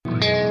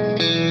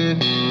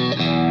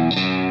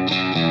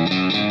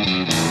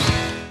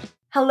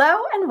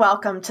Hello and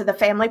welcome to the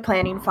Family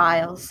Planning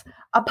Files,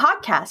 a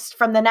podcast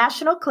from the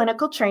National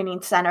Clinical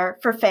Training Center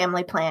for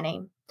Family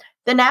Planning.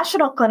 The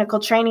National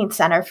Clinical Training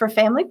Center for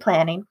Family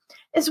Planning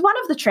is one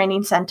of the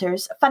training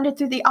centers funded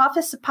through the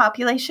Office of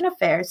Population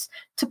Affairs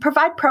to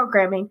provide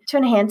programming to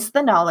enhance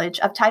the knowledge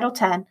of Title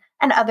X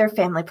and other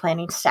family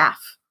planning staff.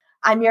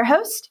 I'm your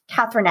host,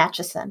 Catherine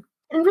Atchison.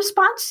 In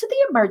response to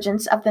the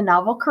emergence of the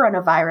novel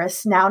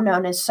coronavirus, now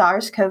known as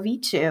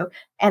SARS-CoV-2,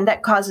 and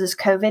that causes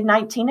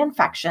COVID-19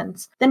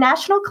 infections, the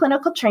National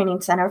Clinical Training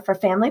Center for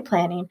Family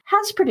Planning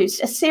has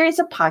produced a series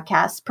of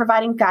podcasts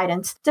providing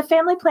guidance to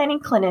family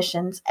planning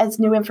clinicians as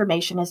new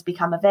information has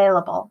become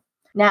available.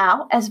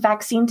 Now, as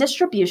vaccine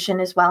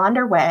distribution is well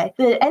underway,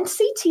 the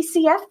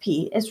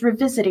NCTCFP is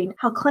revisiting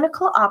how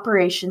clinical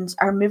operations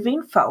are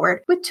moving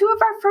forward with two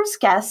of our first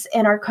guests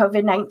in our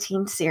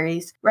COVID-19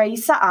 series,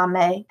 Raisa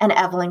Ame and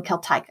Evelyn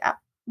Kiltaika.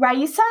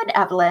 Raisa and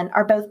Evelyn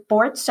are both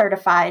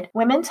board-certified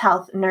women's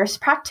health nurse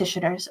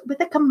practitioners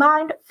with a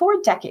combined 4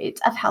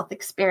 decades of health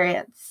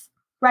experience.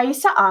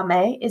 Raisa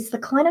Ame is the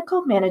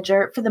clinical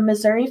manager for the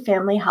Missouri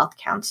Family Health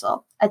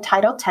Council, a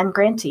Title X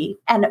grantee,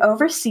 and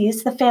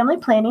oversees the family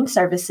planning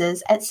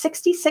services at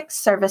 66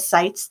 service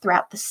sites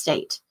throughout the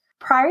state.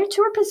 Prior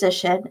to her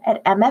position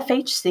at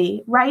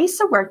MFHC,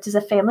 Raisa worked as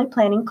a family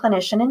planning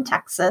clinician in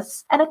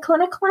Texas and a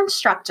clinical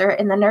instructor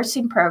in the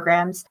nursing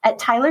programs at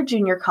Tyler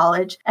Junior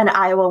College and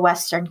Iowa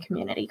Western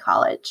Community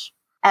College.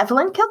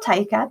 Evelyn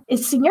Kiltaika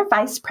is Senior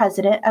Vice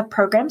President of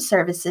Program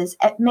Services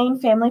at Maine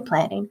Family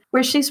Planning,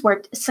 where she's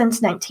worked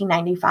since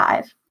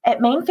 1995.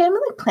 At Maine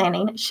Family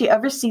Planning, she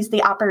oversees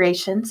the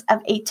operations of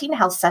 18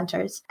 health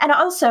centers and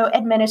also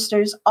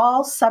administers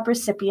all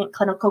subrecipient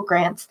clinical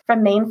grants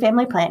from Maine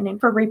Family Planning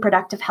for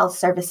reproductive health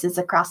services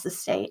across the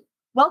state.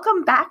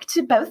 Welcome back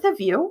to both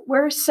of you.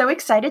 We're so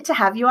excited to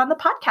have you on the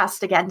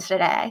podcast again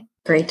today.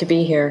 Great to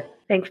be here.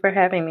 Thanks for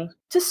having me.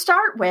 To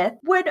start with,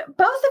 would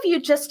both of you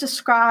just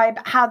describe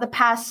how the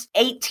past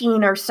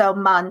 18 or so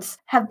months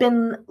have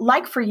been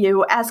like for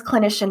you as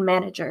clinician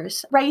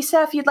managers?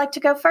 Raisa, if you'd like to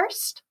go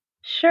first.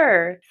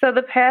 Sure. So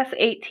the past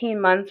 18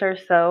 months or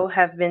so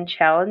have been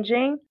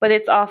challenging, but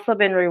it's also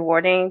been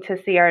rewarding to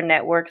see our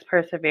network's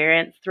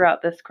perseverance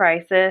throughout this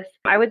crisis.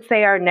 I would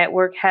say our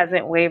network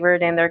hasn't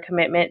wavered in their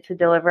commitment to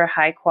deliver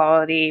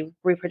high-quality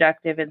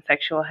reproductive and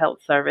sexual health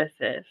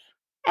services.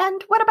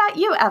 And what about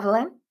you,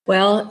 Evelyn?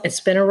 Well,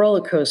 it's been a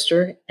roller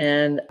coaster,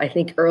 and I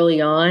think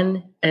early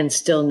on and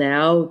still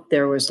now,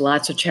 there was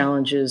lots of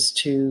challenges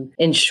to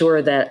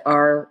ensure that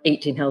our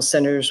 18 health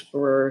centers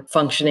were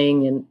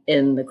functioning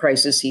in the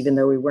crisis, even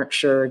though we weren't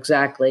sure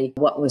exactly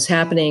what was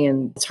happening.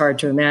 And it's hard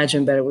to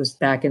imagine, but it was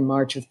back in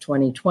March of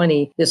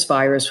 2020. This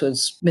virus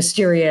was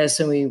mysterious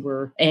and we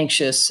were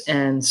anxious.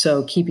 And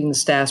so keeping the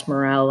staff's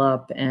morale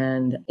up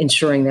and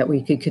ensuring that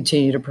we could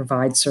continue to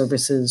provide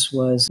services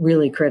was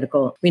really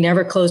critical. We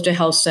never closed our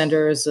health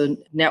centers. The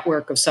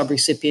network of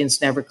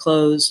subrecipients never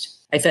closed.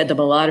 I fed them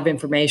a lot of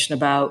information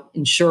about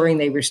ensuring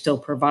they were still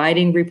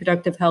providing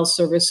reproductive health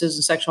services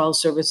and sexual health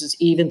services,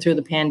 even through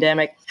the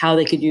pandemic, how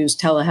they could use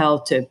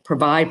telehealth to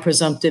provide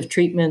presumptive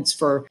treatments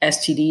for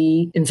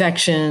STD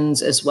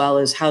infections, as well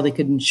as how they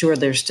could ensure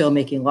they're still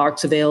making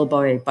LARCs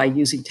available by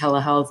using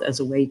telehealth as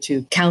a way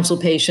to counsel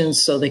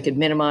patients so they could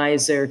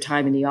minimize their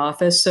time in the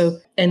office.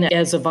 And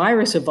as the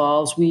virus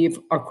evolves,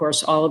 of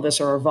course, all of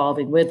us are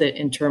evolving with it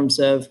in terms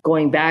of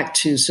going back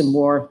to some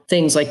more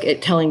things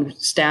like telling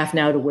staff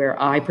now to wear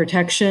eye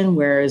protection,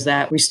 whereas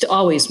that we still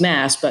always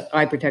mask, but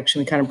eye protection,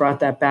 we kind of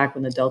brought that back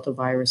when the Delta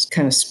virus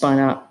kind of spun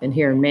up. And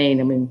here in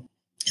Maine,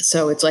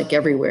 so it's like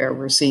everywhere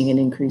we're seeing an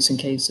increase in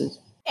cases.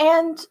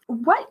 And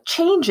what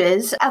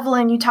changes,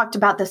 Evelyn, you talked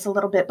about this a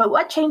little bit, but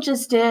what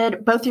changes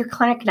did both your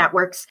clinic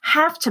networks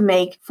have to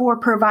make for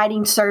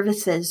providing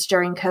services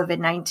during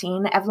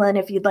COVID-19? Evelyn,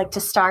 if you'd like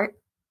to start.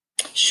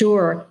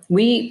 Sure.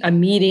 We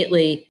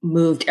immediately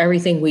moved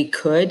everything we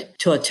could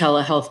to a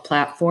telehealth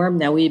platform.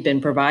 Now, we've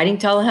been providing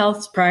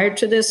telehealth prior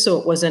to this, so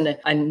it wasn't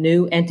a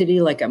new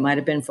entity like it might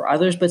have been for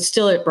others, but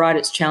still it brought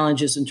its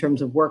challenges in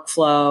terms of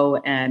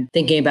workflow and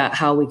thinking about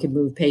how we could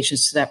move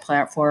patients to that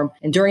platform.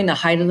 And during the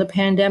height of the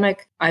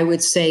pandemic, I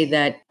would say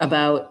that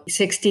about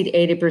 60 to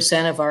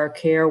 80% of our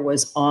care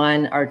was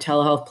on our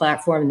telehealth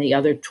platform, and the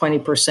other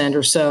 20%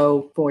 or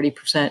so,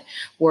 40%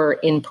 were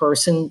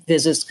in-person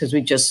visits because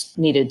we just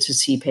needed to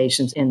see patients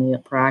in the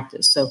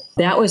practice. So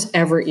that was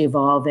ever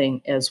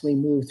evolving as we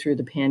moved through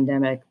the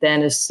pandemic.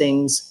 Then as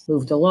things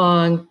moved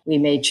along, we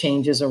made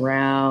changes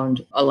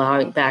around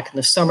allowing back in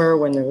the summer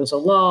when there was a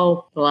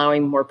lull,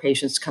 allowing more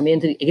patients to come in,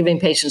 giving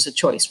patients a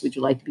choice. Would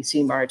you like to be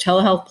seen by our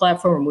telehealth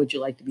platform or would you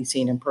like to be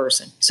seen in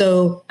person?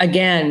 So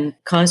again,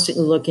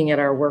 constantly looking at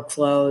our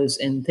workflows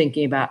and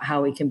thinking about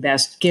how we can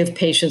best give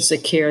patients the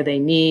care they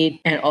need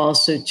and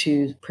also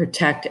to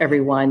protect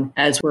everyone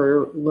as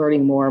we're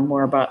learning more and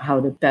more about how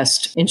to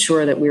best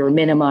ensure that we are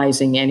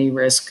minimizing any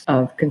risk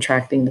of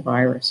contracting the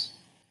virus.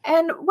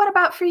 And what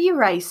about for you,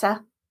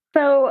 Raisa?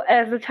 So,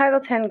 as a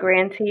Title X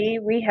grantee,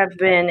 we have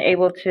been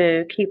able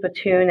to keep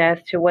attuned as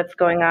to what's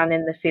going on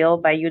in the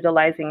field by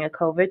utilizing a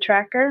COVID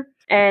tracker.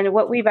 And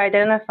what we've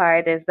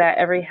identified is that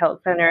every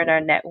health center in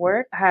our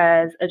network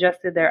has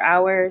adjusted their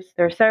hours,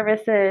 their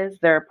services,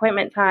 their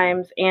appointment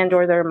times, and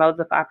or their modes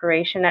of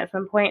operation at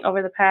some point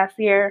over the past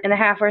year and a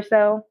half or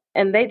so.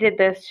 And they did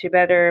this to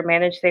better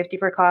manage safety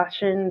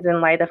precautions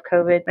in light of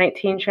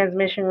COVID-19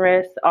 transmission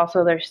risks,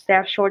 also their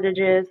staff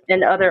shortages,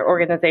 and other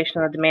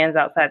organizational demands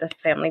outside of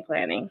family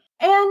planning.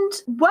 And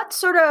what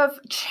sort of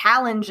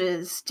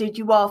challenges did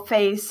you all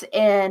face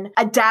in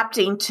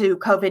adapting to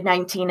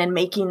COVID-19 and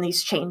making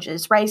these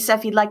changes? Raisa,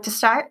 if you'd like to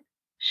start.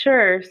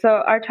 Sure.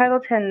 So our Title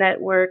X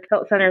network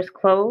health centers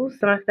closed.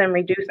 Some of them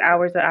reduced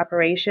hours of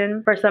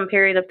operation for some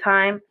period of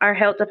time. Our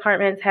health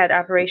departments had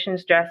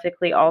operations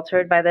drastically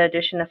altered by the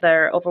addition of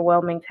their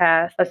overwhelming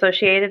tasks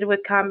associated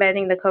with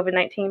combating the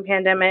COVID-19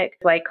 pandemic,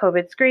 like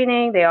COVID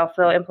screening. They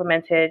also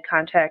implemented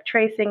contact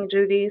tracing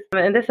duties,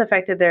 and this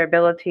affected their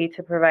ability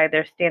to provide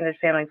their standard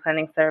family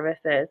planning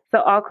services.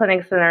 So all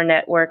clinics in our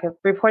network have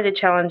reported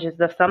challenges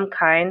of some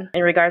kind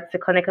in regards to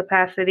clinic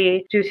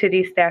capacity due to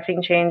these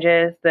staffing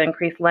changes, the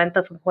increased length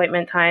of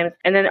appointment times,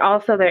 and then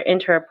also their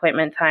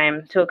inter-appointment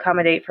time to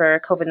accommodate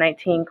for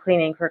COVID-19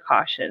 cleaning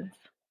precautions.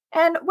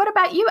 And what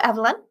about you,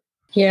 Evelyn?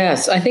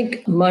 Yes, I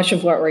think much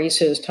of what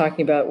Raisa is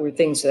talking about were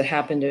things that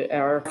happened at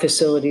our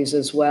facilities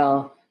as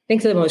well. I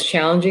think the most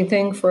challenging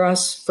thing for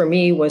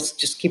me, was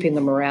just keeping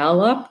the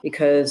morale up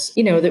because,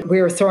 that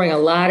we were throwing a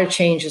lot of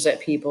changes at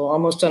people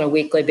almost on a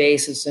weekly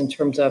basis in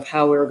terms of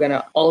how we were going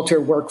to alter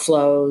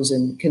workflows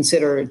and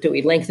consider, do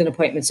we lengthen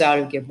appointments out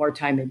and give more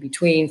time in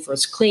between for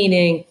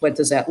cleaning? What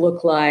does that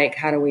look like?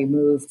 How do we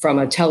move from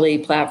a tele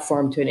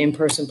platform to an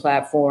in-person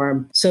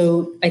platform?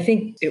 So I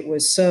think it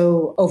was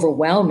so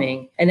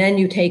overwhelming. And then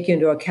you take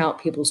into account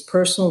people's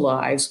personal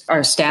lives,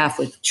 our staff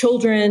with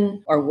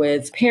children or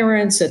with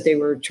parents that they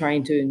were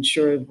trying to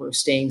ensure we're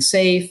staying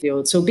safe.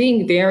 So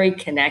being very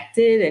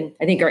connected. And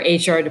I think our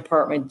HR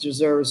department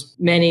deserves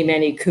many,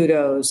 many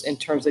kudos in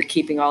terms of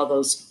keeping all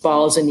those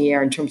balls in the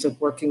air in terms of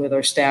working with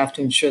our staff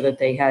to ensure that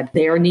they had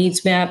their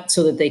needs mapped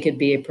so that they could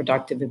be a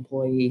productive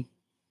employee.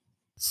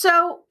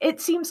 So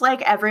it seems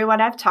like everyone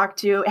I've talked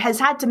to has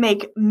had to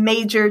make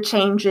major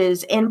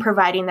changes in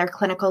providing their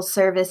clinical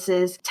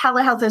services.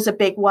 Telehealth is a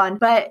big one,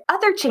 but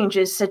other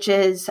changes such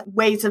as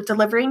ways of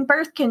delivering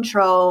birth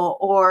control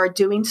or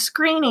doing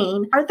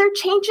screening. Are there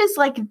changes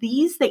like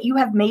these that you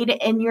have made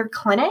in your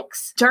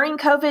clinics during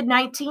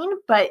COVID-19,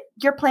 but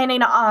you're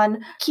planning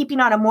on keeping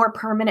on a more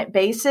permanent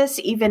basis,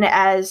 even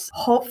as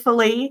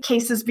hopefully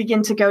cases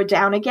begin to go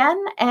down again?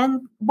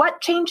 And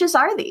what changes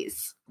are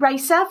these?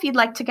 Raisa, if you'd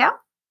like to go.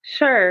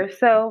 Sure.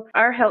 So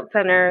our health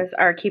centers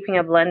are keeping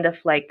a blend of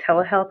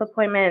telehealth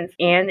appointments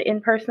and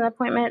in-person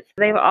appointments.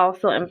 They've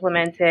also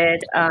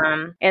implemented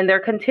and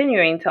they're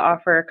continuing to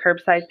offer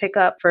curbside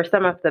pickup for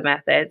some of the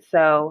methods.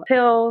 So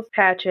pills,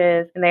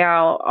 patches, and they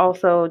are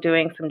also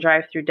doing some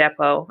drive-through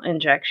depot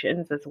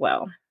injections as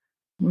well.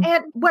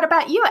 And what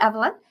about you,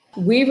 Evelyn?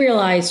 We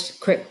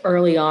realized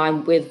early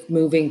on with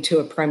moving to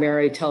a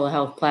primary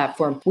telehealth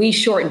platform, we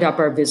shortened up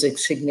our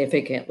visits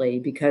significantly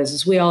because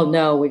as we all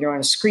know, when you're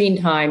on a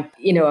screen time,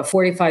 a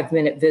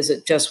 45-minute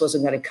visit just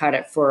wasn't going to cut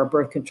it for a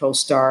birth control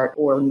start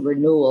or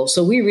renewal.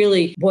 So we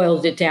really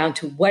boiled it down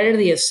to what are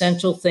the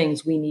essential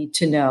things we need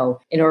to know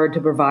in order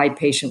to provide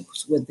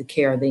patients with the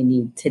care they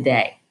need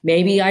today.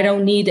 Maybe I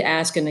don't need to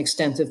ask an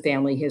extensive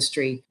family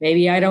history.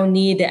 Maybe I don't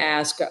need to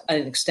ask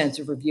an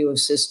extensive review of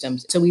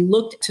systems. So we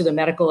looked to the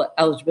medical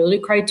eligibility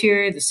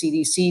criteria, the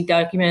CDC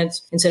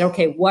documents, and said,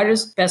 okay, what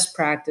is best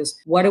practice?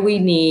 What do we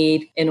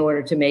need in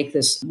order to make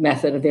this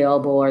method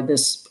available or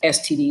this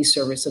STD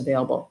service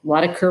available? A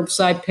lot of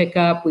curbside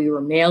pickup. We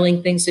were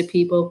mailing things to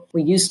people.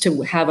 We used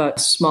to have a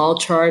small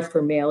charge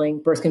for mailing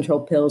birth control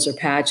pills or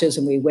patches,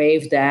 and we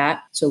waived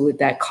that. So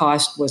that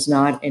cost was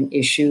not an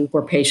issue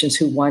for patients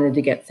who wanted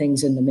to get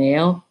things in the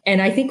mail.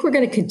 And I think we're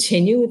going to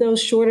continue with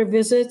those shorter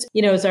visits.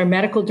 As our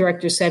medical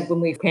director said,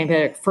 when the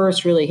pandemic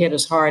first really hit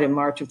us hard in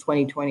March of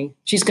 2020,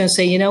 she's going to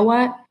say, you know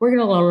what? We're going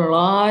to learn a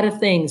lot of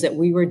things that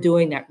we were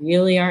doing that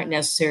really aren't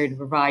necessary to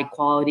provide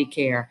quality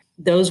care.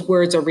 Those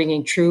words are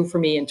ringing true for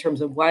me in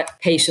terms of what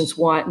patients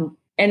want.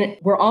 And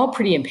we're all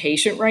pretty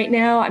impatient right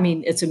now. I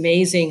mean, it's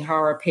amazing how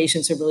our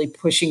patients are really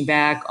pushing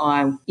back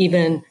on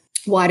even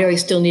why do I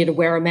still need to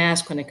wear a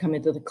mask when I come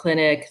into the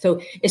clinic? So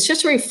it's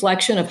just a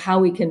reflection of how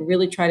we can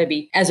really try to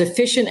be as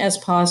efficient as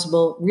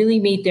possible,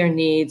 really meet their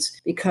needs,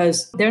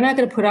 because they're not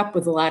going to put up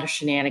with a lot of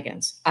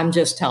shenanigans. I'm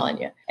just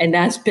telling you. And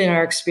that's been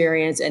our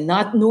experience, and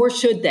nor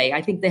should they.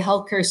 I think the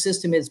healthcare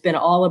system has been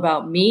all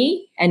about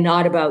me and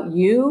not about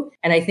you.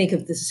 And I think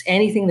if this is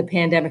anything the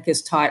pandemic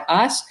has taught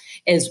us,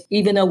 is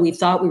even though we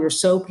thought we were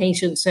so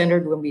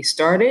patient-centered when we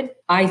started,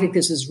 I think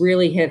this has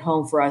really hit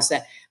home for us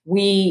that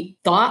we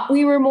thought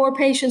we were more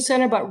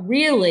patient-centered, but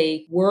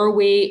really, were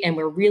we? And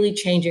we're really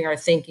changing our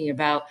thinking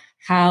about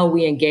how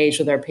we engage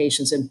with our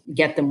patients and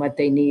get them what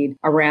they need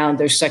around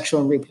their sexual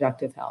and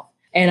reproductive health.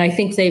 And I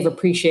think they've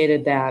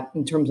appreciated that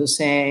in terms of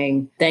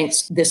saying,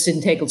 thanks, this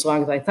didn't take as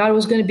long as I thought it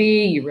was going to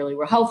be. You really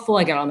were helpful.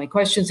 I got all my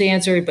questions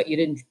answered, but you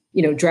didn't,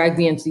 drag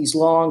me into these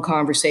long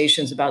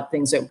conversations about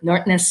things that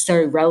aren't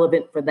necessarily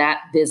relevant for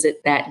that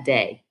visit that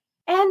day.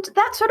 And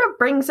that sort of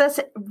brings us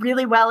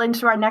really well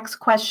into our next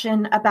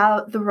question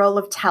about the role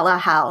of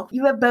telehealth.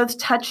 You have both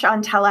touched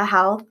on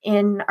telehealth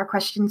in our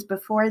questions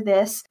before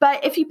this,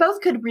 but if you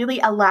both could really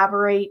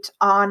elaborate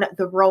on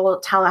the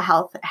role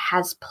telehealth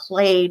has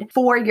played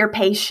for your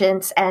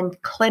patients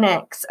and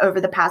clinics over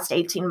the past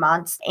 18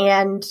 months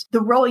and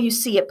the role you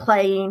see it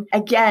playing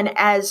again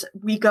as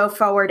we go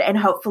forward and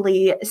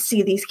hopefully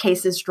see these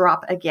cases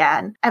drop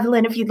again.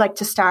 Evelyn, if you'd like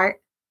to start.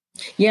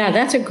 Yeah,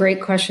 that's a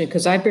great question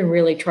because I've been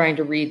really trying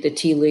to read the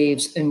tea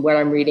leaves and what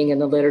I'm reading in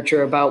the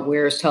literature about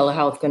where is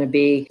telehealth going to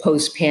be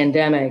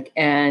post-pandemic.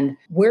 And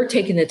we're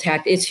taking the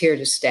tact, it's here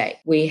to stay.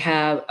 We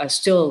have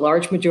still a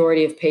large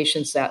majority of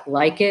patients that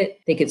like it,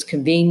 think it's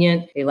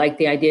convenient. They like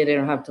the idea they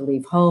don't have to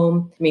leave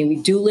home. I mean, we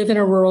do live in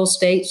a rural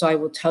state, so I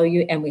will tell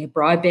you, and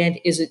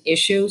broadband is an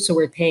issue. So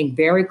we're paying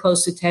very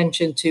close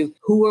attention to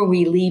who are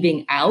we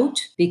leaving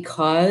out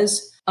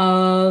because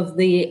of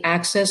the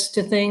access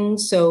to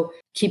things. So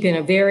keeping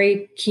a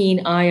very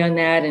keen eye on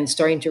that and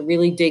starting to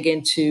really dig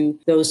into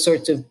those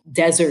sorts of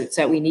deserts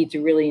that we need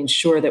to really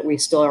ensure that we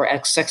still are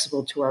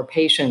accessible to our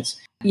patients.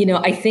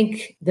 I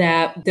think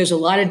that there's a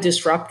lot of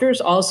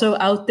disruptors also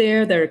out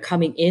there that are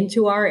coming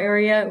into our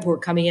area who are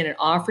coming in and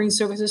offering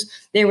services.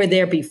 They were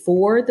there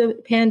before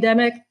the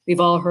pandemic. We've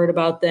all heard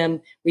about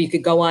them where you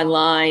could go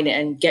online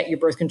and get your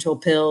birth control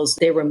pills.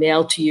 They were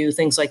mailed to you,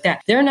 things like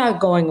that. They're not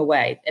going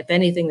away. If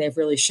anything, they've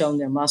really shown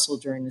their muscle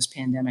during this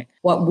pandemic.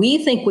 What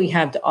we think we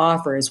have to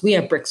offer is we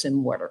have bricks and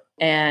mortar.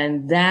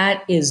 And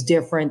that is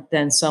different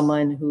than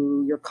someone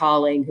who you're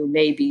calling who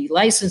may be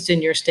licensed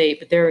in your state,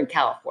 but they're in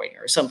California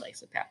or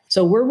someplace like that.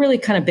 So we're really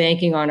kind of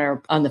banking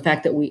on the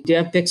fact that we do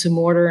have bricks and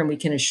mortar and we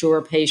can assure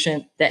a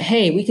patient that,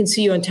 hey, we can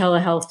see you on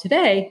telehealth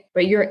today,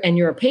 but you're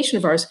a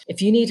patient of ours.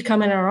 If you need to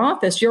come in our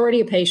office, you're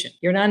already a patient.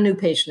 You're not a new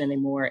patient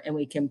anymore. And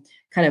we can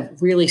kind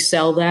of really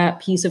sell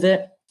that piece of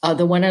it.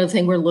 The one other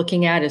thing we're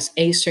looking at is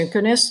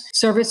asynchronous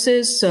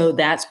services. So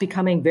that's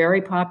becoming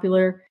very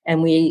popular.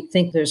 And we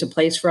think there's a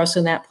place for us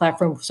in that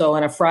platform. So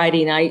on a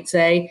Friday night,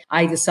 say,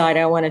 I decide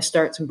I want to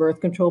start some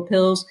birth control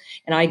pills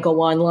and I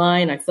go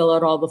online, I fill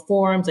out all the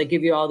forms, I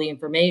give you all the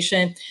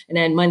information. And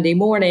then Monday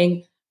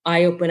morning,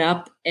 I open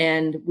up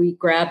and we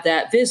grab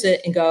that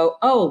visit and go,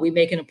 oh, we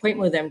make an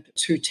appointment with them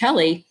through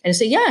tele and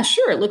say, yeah,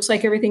 sure. It looks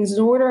like everything's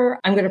in order.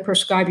 I'm going to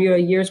prescribe you a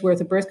year's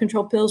worth of birth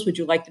control pills. Would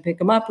you like to pick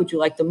them up? Would you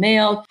like them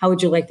mailed? How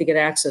would you like to get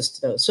access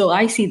to those? So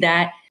I see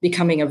that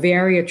becoming a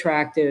very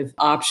attractive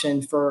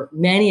option for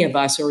many of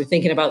us who are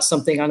thinking about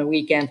something on a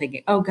weekend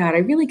thinking, oh God, I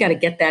really got to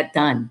get that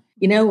done.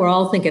 We're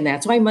all thinking that.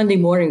 That's why Monday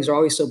mornings are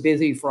always so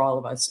busy for all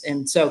of us.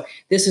 And so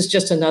this is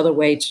just another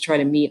way to try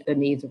to meet the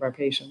needs of our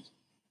patients.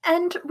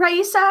 And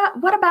Raisa,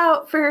 what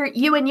about for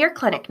you and your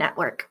clinic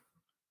network?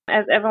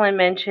 As Evelyn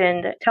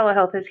mentioned,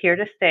 telehealth is here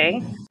to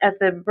stay. At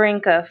the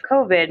brink of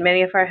COVID,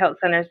 many of our health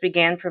centers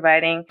began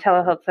providing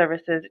telehealth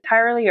services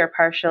entirely or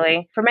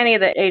partially. For many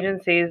of the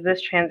agencies,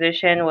 this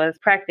transition was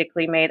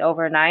practically made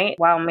overnight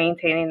while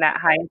maintaining that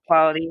high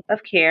quality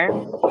of care.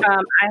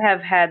 I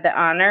have had the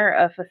honor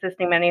of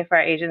assisting many of our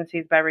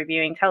agencies by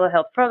reviewing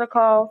telehealth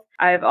protocols.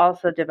 I've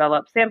also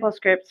developed sample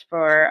scripts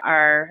for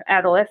our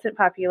adolescent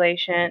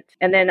population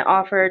and then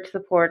offered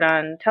support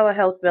on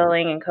telehealth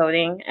billing and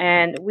coding.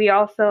 And we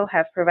also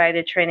have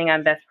provided training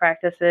on best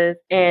practices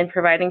in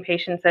providing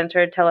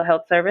patient-centered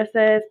telehealth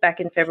services back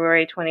in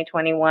February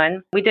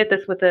 2021. We did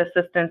this with the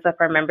assistance of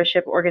our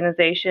membership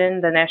organization,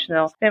 the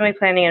National Family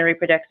Planning and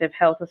Reproductive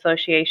Health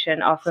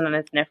Association, also known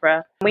as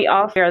NIFRA. We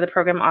also are the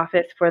program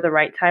office for the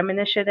Right Time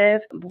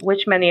Initiative,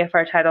 which many of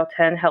our Title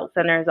X health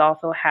centers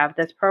also have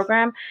this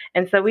program.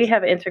 And so we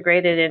have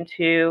integrated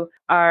into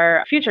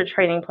our future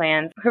training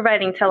plans,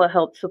 providing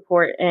telehealth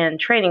support and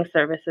training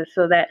services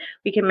so that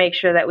we can make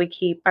sure that we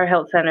keep our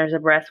health centers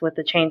abreast with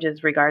the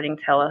changes regarding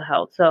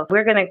telehealth. So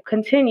we're going to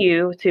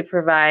continue to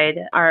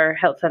provide our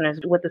health centers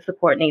with the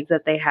support needs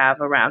that they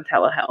have around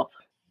telehealth.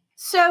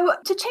 So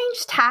to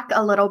change tack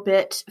a little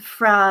bit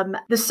from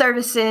the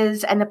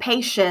services and the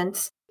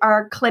patients,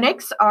 our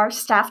clinics are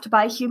staffed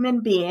by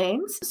human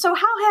beings. So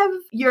how have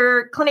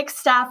your clinic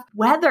staff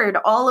weathered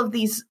all of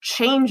these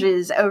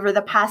changes over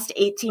the past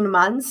 18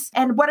 months?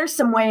 And what are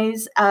some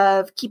ways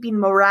of keeping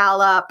morale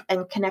up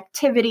and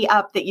connectivity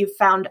up that you've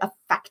found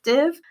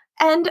effective?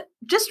 And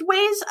just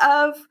ways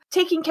of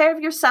taking care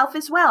of yourself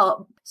as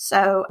well.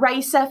 So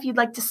Raisa, if you'd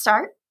like to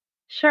start.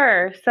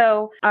 Sure.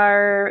 So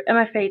our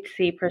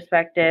MFHC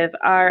perspective,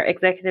 our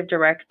executive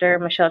director,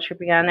 Michelle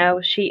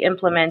Tripiano, she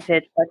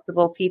implemented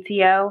flexible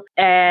PTO,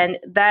 and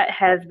that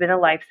has been a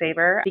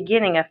lifesaver.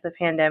 Beginning of the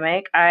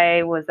pandemic,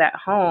 I was at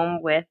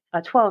home with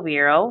a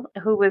 12-year-old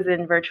who was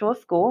in virtual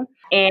school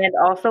and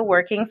also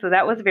working. So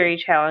that was very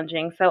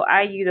challenging. So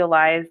I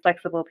utilized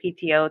flexible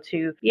PTO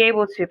to be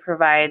able to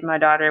provide my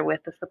daughter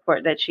with the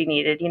support that she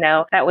needed.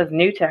 That was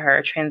new to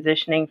her,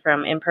 transitioning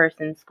from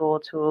in-person school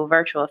to a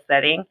virtual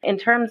setting. In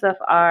terms of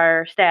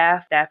our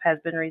staff has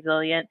been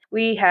resilient.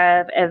 We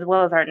have, as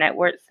well as our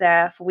network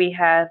staff, we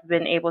have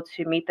been able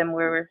to meet them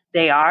where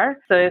they are.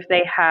 So if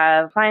they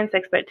have clients'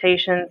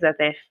 expectations that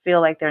they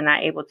feel like they're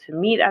not able to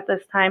meet at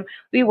this time,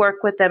 we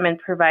work with them and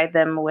provide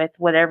them with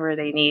whatever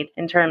they need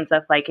in terms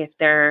of like if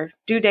their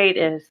due date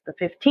is the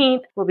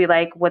 15th, we'll be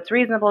like, what's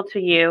reasonable to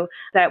you?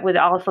 That would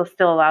also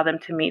still allow them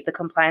to meet the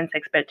compliance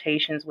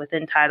expectations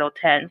within Title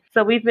 10.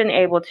 So we've been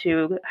able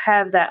to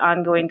have that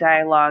ongoing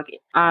dialogue,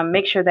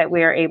 make sure that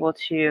we are able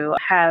to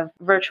have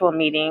virtual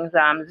meetings,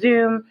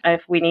 Zoom,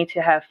 if we need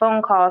to have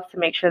phone calls to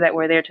make sure that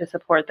we're there to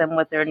support them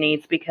with their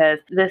needs, because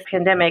this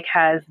pandemic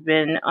has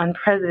been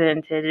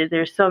unprecedented.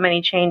 There's so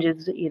many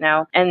changes,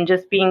 and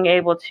just being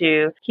able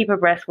to keep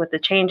abreast with the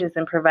changes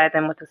and provide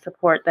them with the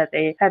support that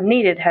they have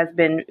needed has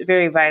been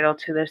very vital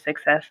to their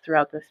success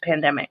throughout this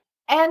pandemic.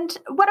 And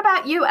what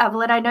about you,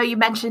 Evelyn? I know you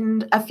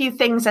mentioned a few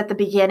things at the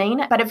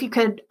beginning, but if you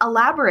could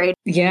elaborate.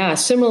 Yeah,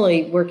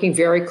 similarly, working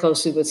very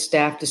closely with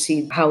staff to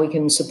see how we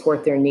can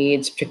support their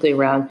needs, particularly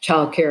around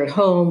childcare at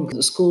home,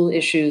 the school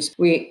issues.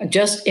 We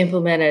just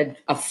implemented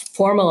a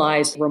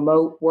formalized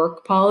remote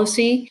work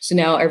policy. So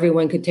now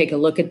everyone could take a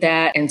look at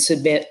that and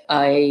submit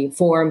a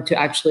form to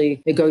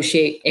actually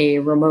negotiate a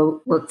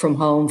remote work from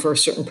home for a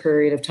certain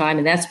period of time.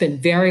 And that's been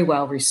very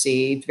well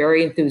received,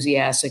 very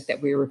enthusiastic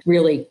that we were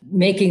really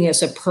making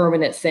this a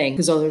permanent thing,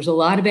 because there's a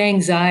lot of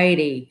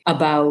anxiety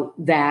about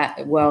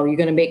that. Well, you're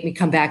going to make me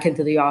come back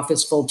into the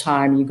office full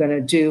time. You're going to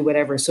do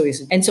whatever. So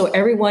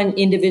everyone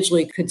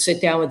individually could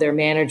sit down with their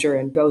manager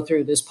and go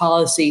through this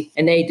policy,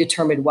 and they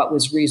determined what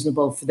was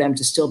reasonable for them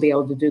to still be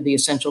able to do the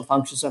essential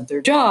functions of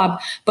their job,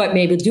 but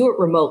maybe do it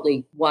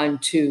remotely 1,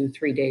 2,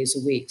 3 days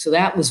a week. So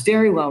that was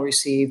very well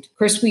received. Of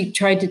course, we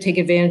tried to take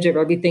advantage of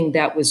everything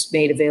that was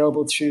made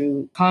available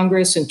through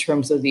Congress in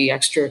terms of the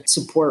extra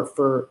support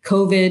for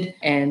COVID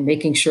and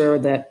making sure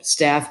that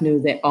staff knew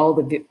that all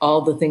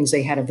the things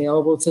they had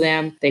available to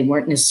them. They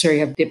weren't necessarily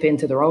have to dip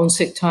into their own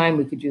sick time.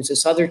 We could use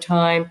this other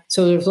time.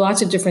 So there's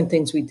lots of different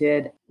things we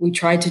did. We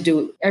tried to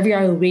do every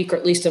other week or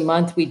at least a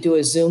month, we do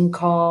a Zoom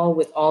call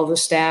with all the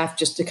staff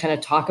just to kind of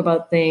talk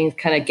about things,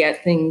 kind of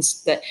get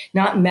things that,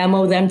 not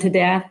memo them to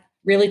death,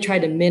 really try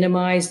to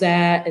minimize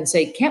that and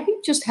say, can't we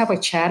just have a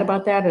chat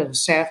about that at a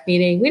staff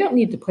meeting? We don't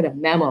need to put a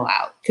memo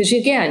out. Because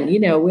again,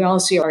 we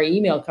all see our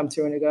email come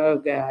through and we go, oh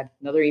God,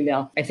 another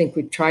email. I think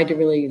we tried to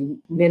really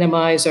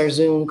minimize our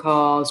Zoom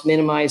calls,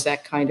 minimize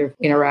that kind of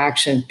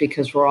interaction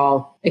because we're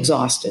all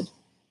exhausted.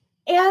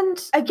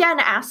 And again,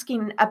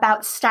 asking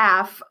about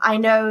staff, I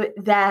know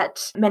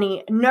that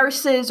many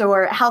nurses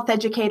or health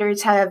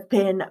educators have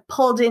been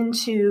pulled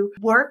into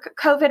work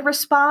COVID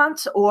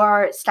response,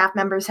 or staff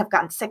members have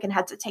gotten sick and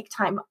had to take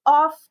time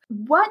off.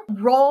 What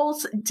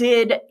roles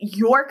did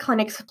your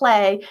clinics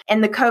play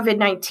in the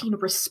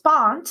COVID-19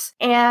 response?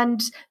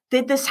 And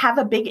did this have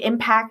a big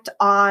impact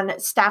on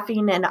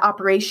staffing and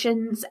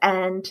operations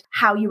and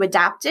how you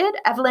adapted?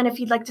 Evelyn, if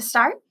you'd like to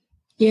start.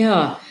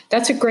 Yeah,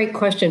 that's a great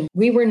question.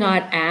 We were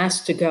not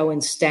asked to go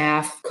and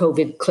staff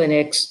COVID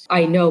clinics.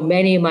 I know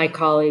many of my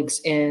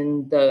colleagues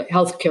in the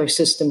healthcare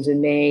systems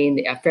in Maine,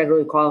 the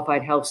federally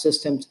qualified health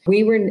systems,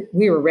 we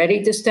were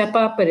ready to step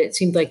up, but it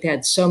seemed like they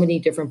had so many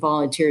different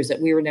volunteers that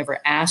we were never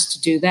asked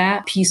to do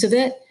that piece of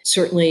it.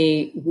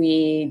 Certainly,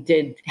 we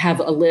did have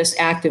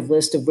active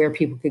list of where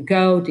people could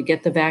go to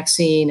get the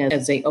vaccine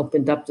as they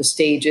opened up the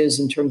stages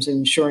in terms of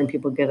ensuring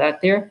people get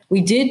out there.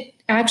 We did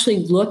actually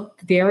look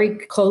very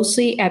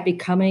closely at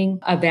becoming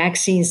a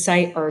vaccine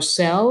site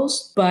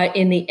ourselves. But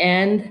in the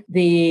end,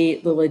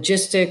 the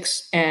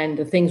logistics and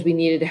the things we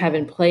needed to have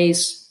in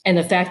place and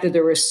the fact that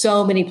there were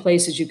so many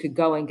places you could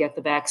go and get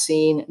the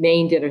vaccine,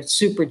 Maine did a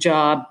super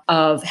job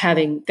of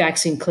having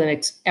vaccine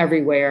clinics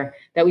everywhere,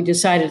 that we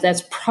decided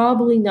that's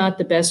probably not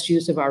the best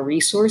use of our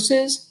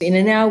resources.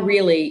 And now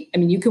really,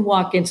 you can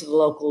walk into the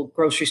local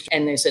grocery store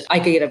and they said, I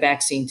could get a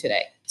vaccine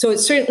today. So it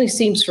certainly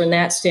seems from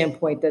that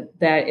standpoint that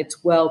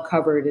it's well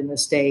covered in the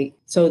state.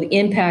 So the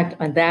impact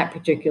on that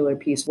particular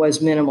piece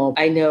was minimal.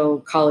 I know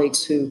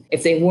colleagues who,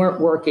 if they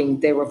weren't working,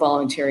 they were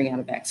volunteering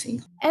on a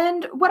vaccine.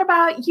 And what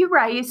about you,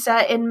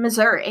 Raisa, in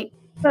Missouri?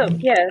 So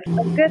yes,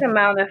 a good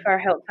amount of our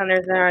health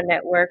centers in our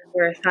network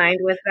were assigned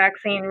with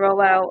vaccine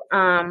rollout.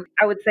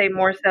 I would say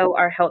more so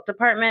our health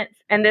departments,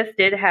 and this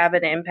did have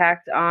an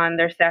impact on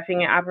their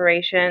staffing and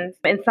operations.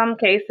 In some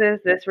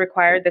cases, this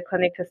required the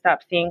clinic to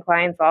stop seeing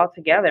clients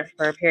altogether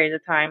for a period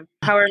of time.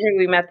 However,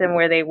 we met them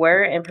where they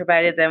were and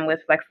provided them with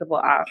flexible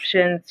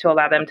options to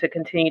allow them to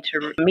continue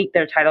to meet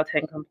their Title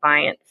 10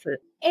 compliance.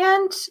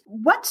 And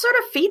what sort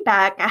of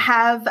feedback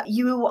have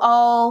you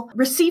all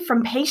received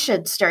from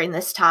patients during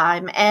this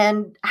time?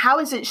 And how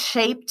has it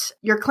shaped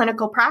your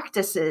clinical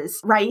practices?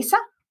 Raisa?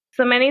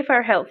 So many of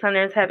our health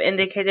centers have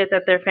indicated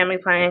that their family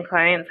planning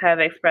clients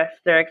have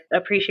expressed their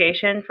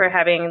appreciation for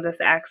having this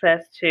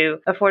access to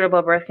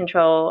affordable birth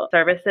control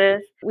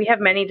services. We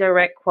have many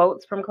direct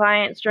quotes from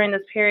clients during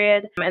this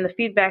period, and the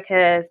feedback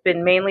has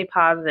been mainly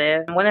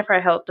positive. One of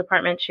our health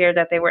departments shared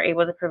that they were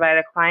able to provide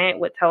a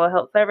client with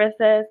telehealth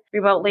services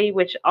remotely,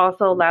 which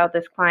also allowed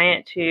this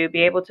client to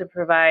be able to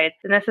provide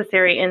the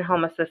necessary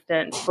in-home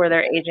assistance for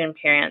their aging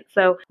parents.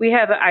 So we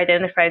have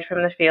identified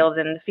from the field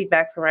and the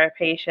feedback from our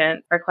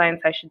patients, our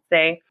clients, I should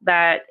say,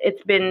 that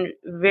it's been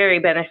very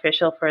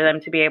beneficial for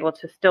them to be able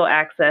to still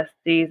access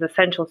these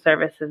essential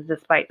services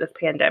despite this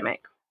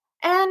pandemic.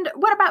 And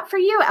what about for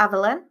you,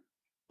 Evelyn?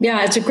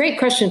 Yeah, it's a great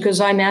question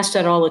because I'm asked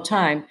that all the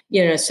time.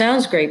 It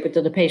sounds great, but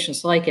do the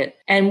patients like it?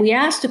 And we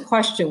asked a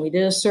question, we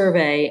did a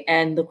survey,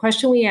 and the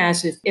question we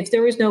asked is if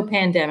there was no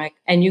pandemic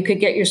and you could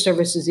get your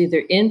services either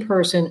in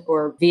person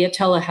or via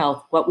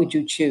telehealth, what would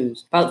you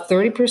choose? About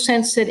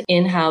 30% said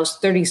in-house,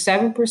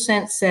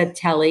 37% said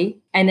tele,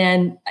 and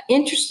then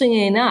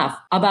interestingly enough,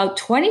 about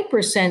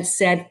 20%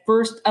 said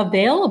first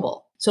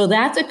available. So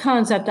that's a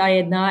concept I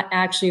had not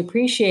actually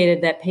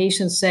appreciated, that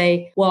patients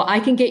say, well,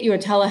 I can get you a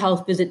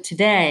telehealth visit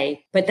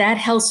today, but that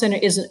health center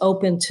isn't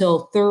open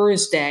till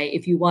Thursday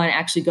if you want to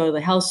actually go to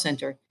the health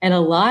center. And a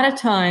lot of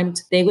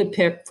times they would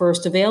pick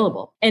first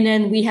available. And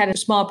then we had a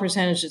small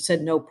percentage that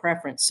said no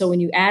preference. So when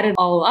you add it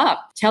all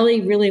up,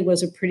 tele really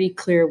was a pretty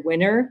clear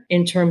winner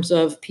in terms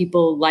of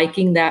people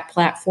liking that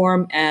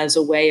platform as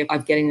a way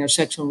of getting their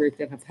sexual and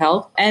reproductive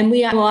health. And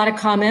we had a lot of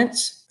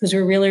comments, because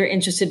we're really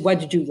interested. What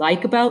did you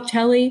like about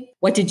tele?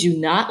 What did you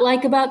not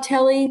like about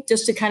tele?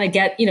 Just to kind of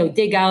get,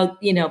 dig out,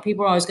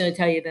 people are always going to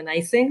tell you the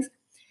nice things.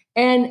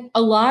 And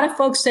a lot of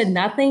folks said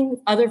nothing.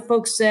 Other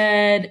folks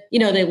said,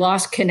 they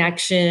lost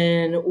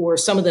connection or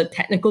some of the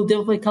technical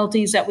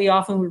difficulties that we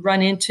often would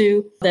run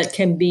into that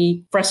can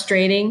be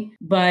frustrating.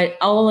 But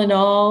all in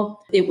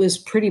all, it was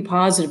pretty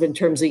positive in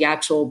terms of the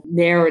actual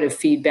narrative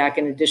feedback,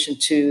 in addition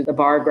to the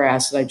bar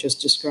graphs that I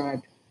just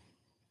described.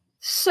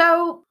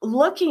 So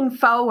looking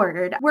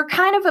forward, we're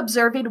kind of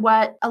observing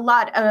what a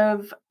lot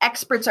of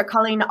experts are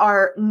calling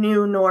our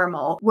new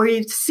normal.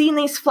 We've seen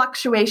these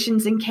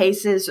fluctuations in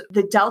cases.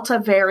 The Delta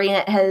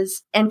variant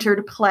has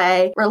entered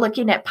play. We're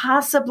looking at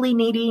possibly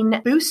needing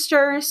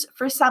boosters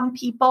for some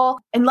people.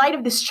 In light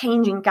of this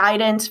changing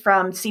guidance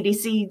from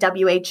CDC,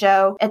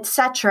 WHO,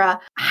 etc.,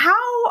 how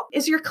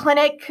is your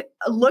clinic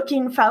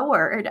looking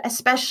forward,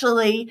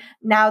 especially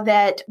now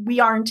that we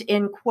aren't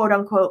in quote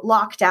unquote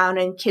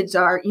lockdown and kids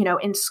are,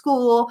 in school?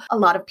 A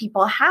lot of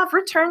people have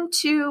returned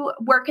to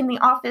work in the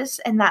office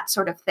and that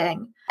sort of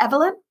thing.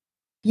 Evelyn?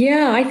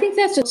 Yeah, I think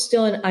that's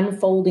still an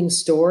unfolding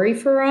story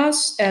for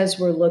us as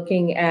we're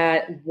looking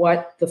at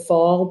what the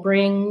fall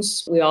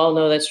brings. We all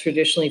know that's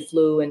traditionally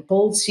flu and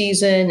cold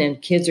season, and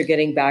kids are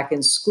getting back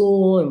in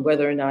school, and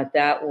whether or not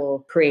that will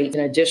create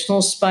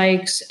additional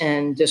spikes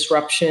and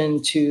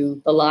disruption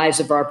to the lives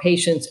of our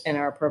patients and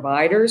our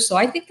providers. So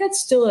I think that's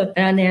still an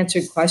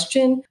unanswered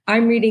question.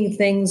 I'm reading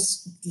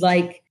things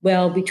like,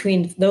 well,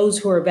 between those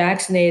who are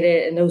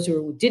vaccinated and those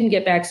who didn't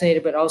get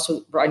vaccinated, but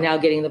also are now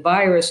getting the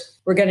virus,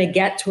 we're going to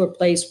get to a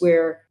place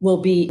where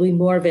we'll be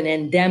more of an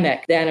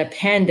endemic than a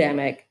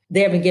pandemic.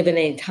 They haven't given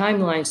any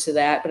timelines to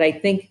that, but I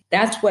think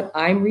that's what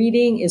I'm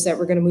reading, is that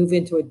we're going to move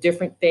into a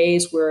different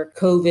phase where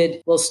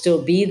COVID will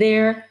still be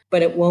there,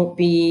 but it won't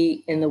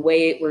be in the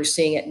way we're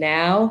seeing it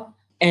now.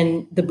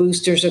 And the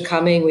boosters are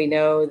coming. We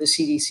know the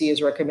CDC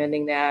is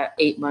recommending that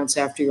 8 months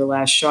after your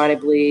last shot, I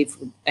believe.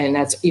 And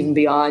that's even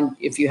beyond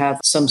if you have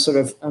some sort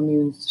of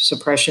immune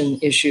suppression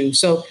issue.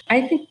 So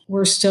I think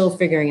we're still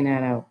figuring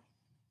that out.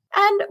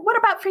 And what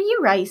about for you,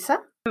 Raisa?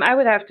 I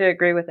would have to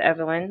agree with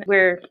Evelyn.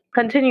 We're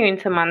continuing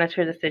to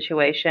monitor the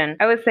situation.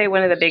 I would say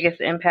one of the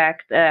biggest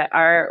impacts that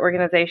our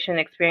organization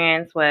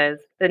experienced was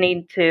the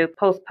need to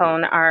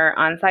postpone our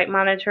on-site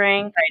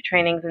monitoring, site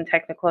trainings, and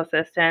technical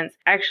assistance.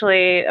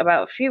 Actually,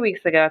 about a few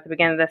weeks ago, at the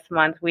beginning of this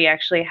month, we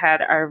actually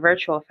had our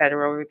virtual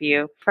federal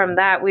review. From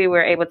that, we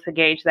were able to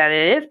gauge that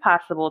it is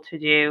possible to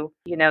do,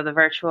 the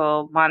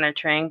virtual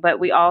monitoring, but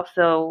we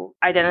also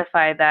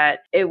identified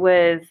that it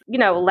was,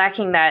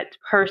 lacking that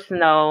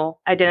personal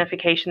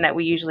identification that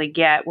we usually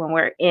get when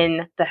we're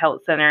in the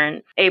health center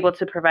and able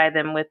to provide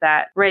them with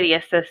that ready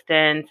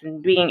assistance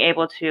and being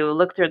able to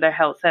look through their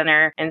health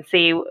center and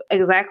see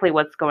exactly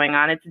what's going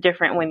on. It's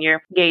different when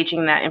you're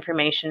gauging that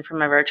information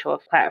from a virtual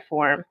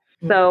platform.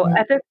 So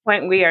at this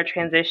point, we are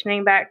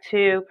transitioning back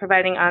to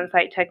providing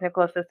on-site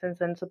technical assistance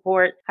and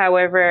support.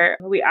 However,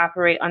 we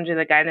operate under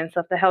the guidance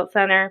of the health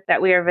center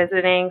that we are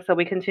visiting. So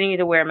we continue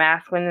to wear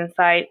masks when in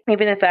site,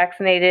 even if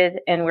vaccinated,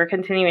 and we're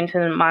continuing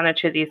to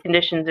monitor these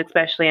conditions,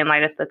 especially in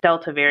light of the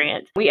Delta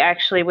variant. We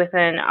actually,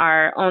 within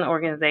our own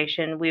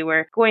organization, we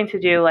were going to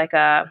do like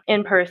a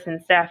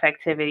in-person staff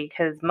activity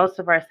because most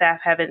of our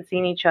staff haven't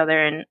seen each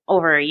other in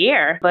over a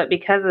year. But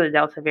because of the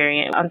Delta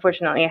variant,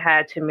 unfortunately, I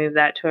had to move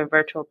that to a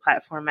virtual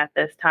platform at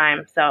this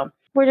time. So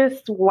we're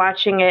just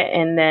watching it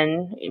and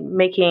then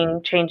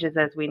making changes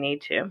as we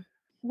need to.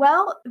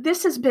 Well,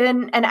 this has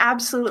been an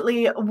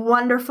absolutely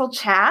wonderful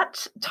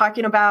chat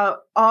talking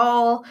about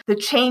all the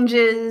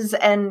changes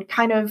and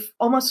kind of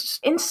almost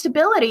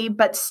instability,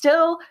 but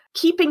still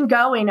keeping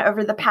going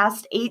over the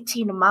past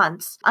 18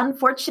 months.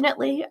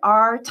 Unfortunately,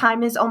 our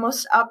time is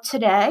almost up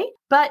today.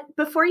 But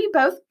before you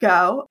both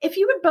go, if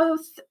you would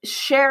both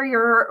share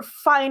your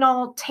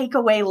final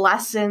takeaway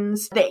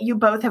lessons that you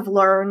both have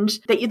learned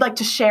that you'd like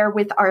to share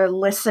with our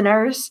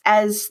listeners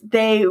as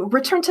they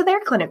return to their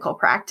clinical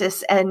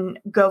practice and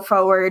go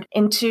forward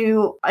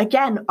into,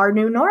 again, our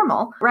new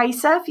normal.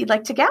 Raisa, if you'd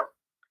like to go.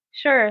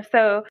 Sure.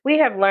 So we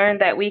have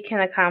learned that we can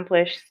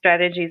accomplish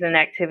strategies and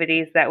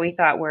activities that we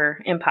thought were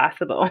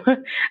impossible.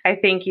 I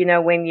think,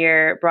 when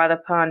you're brought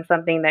upon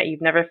something that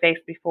you've never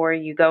faced before,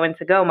 you go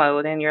into go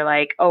mode and you're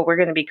like, oh, we're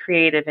going to be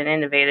creative and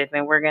innovative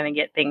and we're going to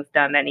get things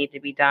done that need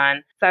to be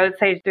done. So I would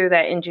say through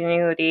that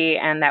ingenuity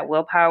and that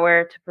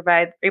willpower to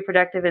provide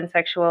reproductive and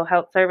sexual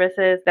health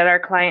services that our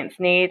clients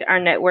need, our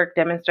network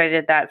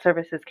demonstrated that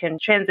services can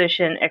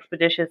transition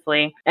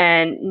expeditiously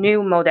and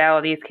new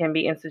modalities can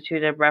be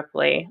instituted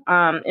abruptly.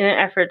 In an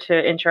effort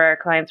to ensure our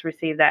clients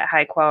receive that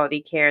high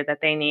quality care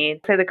that they need.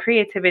 So the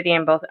creativity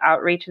in both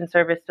outreach and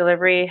service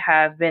delivery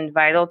have been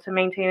vital to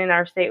maintaining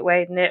our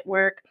statewide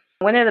network.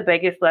 One of the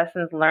biggest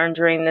lessons learned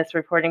during this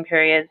reporting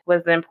period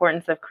was the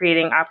importance of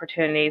creating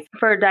opportunities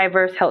for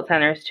diverse health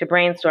centers to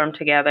brainstorm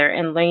together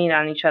and lean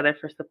on each other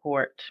for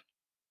support.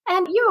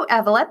 And you,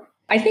 Evelyn?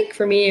 I think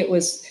for me, it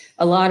was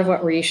a lot of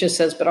what Raisha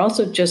says, but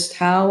also just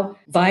how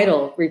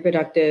vital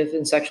reproductive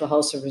and sexual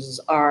health services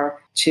are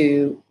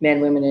to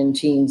men, women, and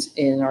teens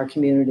in our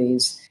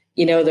communities.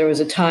 There was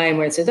a time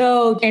where it said,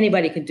 oh,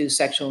 anybody can do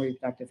sexual and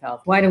reproductive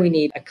health. Why do we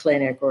need a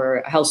clinic or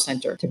a health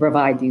center to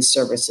provide these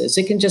services?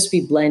 It can just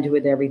be blended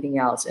with everything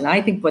else. And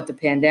I think what the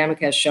pandemic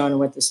has shown and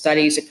what the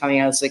studies are coming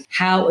out is like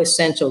how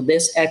essential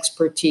this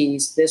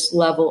expertise, this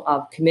level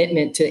of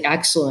commitment to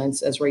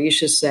excellence, as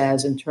Raisha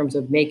says, in terms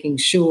of making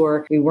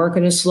sure we weren't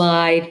going to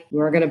slide, we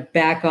weren't going to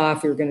back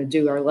off, we were going to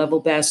do our level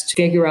best to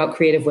figure out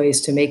creative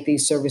ways to make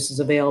these services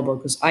available.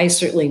 Because I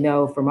certainly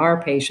know from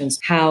our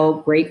patients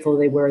how grateful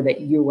they were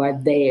that you are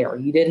there.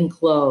 You didn't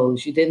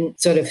close. You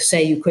didn't sort of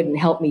say you couldn't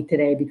help me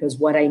today because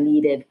what I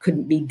needed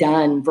couldn't be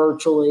done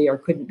virtually or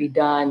couldn't be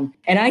done.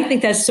 And I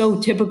think that's so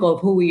typical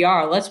of who we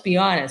are. Let's be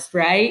honest,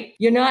 right?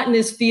 You're not in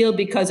this field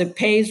because it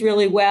pays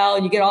really well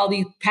and you get all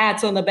these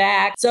pats on the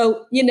back.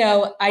 So,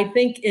 I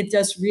think it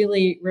just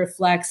really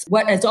reflects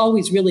what has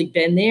always really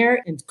been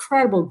there,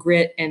 incredible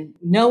grit, and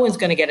no one's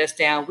going to get us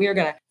down. We are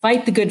going to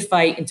fight the good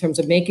fight in terms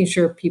of making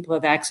sure people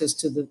have access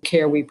to the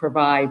care we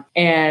provide.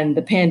 And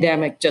the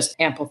pandemic just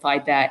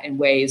amplified that in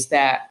ways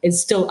that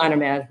is still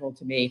unimaginable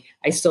to me.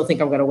 I still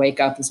think I'm going to wake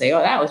up and say,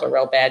 oh, that was a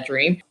real bad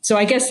dream. So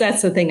I guess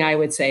that's the thing I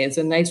would say. It's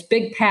a nice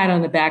big pat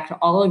on the back to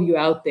all of you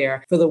out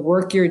there for the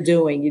work you're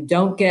doing. You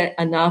don't get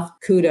enough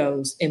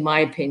kudos, in my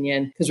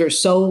opinion, because we're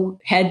so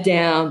head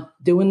down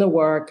doing the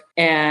work.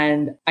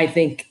 And I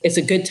think it's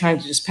a good time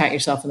to just pat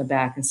yourself on the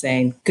back and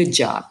saying, good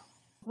job.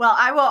 Well,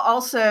 I will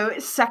also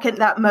second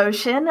that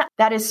motion.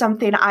 That is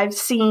something I've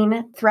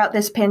seen throughout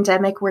this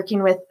pandemic,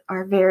 working with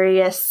our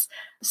various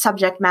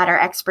subject matter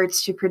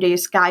experts to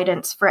produce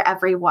guidance for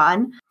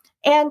everyone.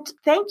 And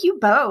thank you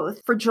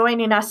both for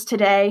joining us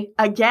today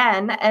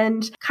again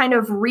and kind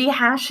of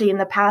rehashing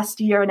the past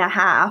year and a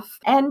half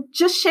and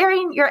just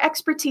sharing your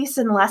expertise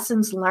and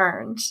lessons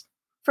learned.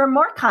 For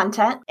more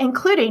content,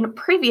 including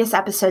previous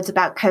episodes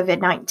about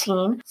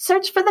COVID-19,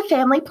 search for the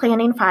Family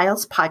Planning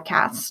Files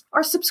podcast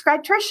or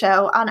subscribe to our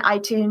show on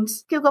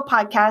iTunes, Google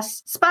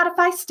Podcasts,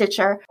 Spotify,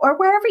 Stitcher, or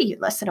wherever you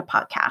listen to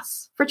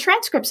podcasts. For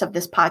transcripts of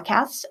this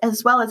podcast,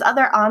 as well as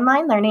other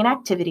online learning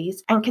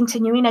activities and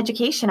continuing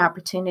education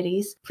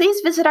opportunities, please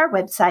visit our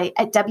website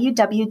at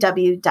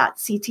www.ctcfp.org.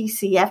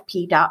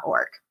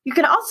 You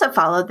can also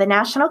follow the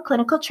National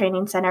Clinical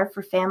Training Center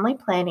for Family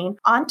Planning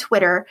on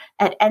Twitter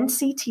at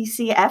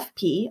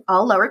NCTCFP,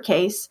 all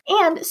lowercase,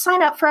 and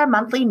sign up for our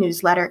monthly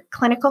newsletter,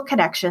 Clinical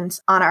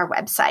Connections, on our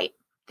website.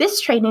 This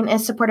training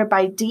is supported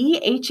by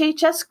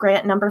DHHS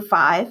Grant Number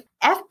 5,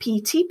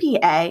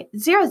 FPTPA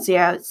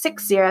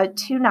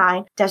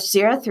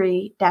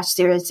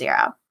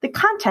 006029-03-00. The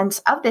contents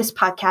of this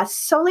podcast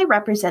solely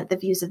represent the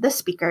views of the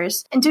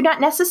speakers and do not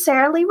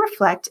necessarily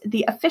reflect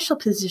the official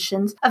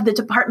positions of the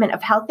Department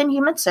of Health and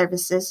Human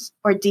Services,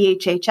 or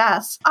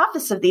DHHS,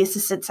 Office of the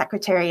Assistant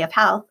Secretary of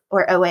Health,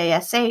 or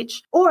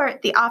OASH, or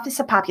the Office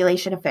of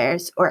Population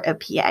Affairs, or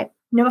OPA.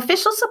 No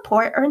official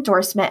support or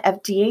endorsement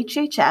of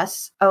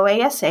DHHS,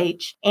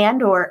 OASH,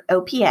 and or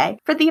OPA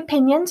for the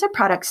opinions or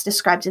products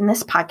described in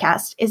this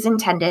podcast is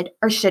intended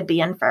or should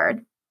be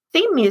inferred.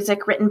 Theme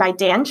music written by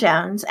Dan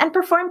Jones and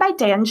performed by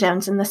Dan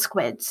Jones and the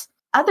Squids.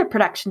 Other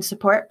production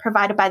support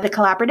provided by the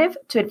Collaborative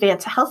to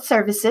Advance Health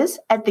Services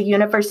at the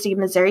University of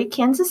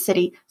Missouri-Kansas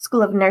City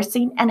School of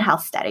Nursing and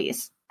Health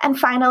Studies. And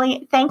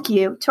finally, thank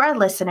you to our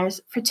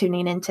listeners for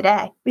tuning in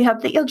today. We hope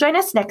that you'll join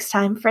us next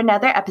time for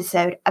another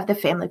episode of the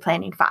Family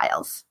Planning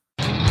Files.